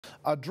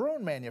A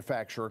drone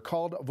manufacturer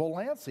called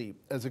Volansi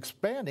is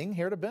expanding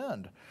here to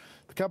Bend.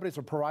 The company is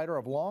a provider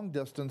of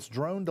long-distance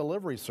drone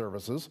delivery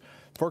services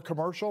for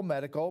commercial,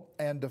 medical,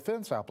 and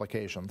defense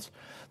applications.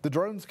 The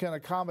drones can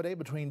accommodate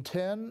between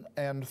 10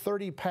 and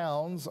 30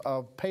 pounds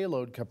of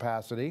payload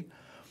capacity.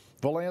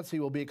 Volansi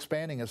will be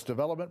expanding its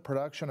development,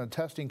 production, and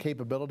testing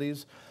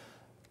capabilities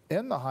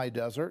in the high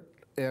desert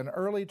in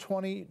early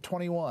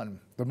 2021.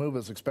 The move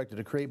is expected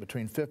to create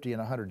between 50 and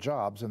 100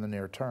 jobs in the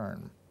near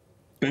term.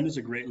 Bend is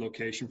a great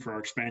location for our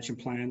expansion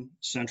plan.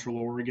 Central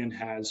Oregon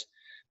has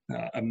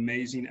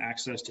amazing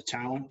access to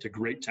talent, to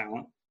great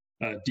talent,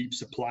 deep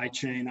supply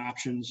chain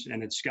options,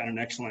 and it's got an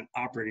excellent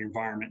operating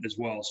environment as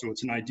well. So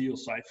it's an ideal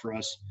site for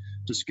us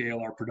to scale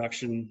our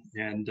production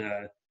and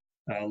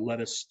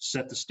let us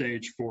set the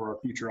stage for our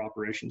future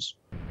operations.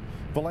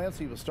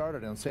 Volansi was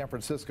started in San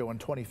Francisco in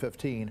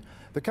 2015.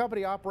 The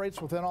company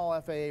operates within all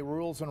FAA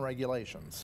rules and regulations.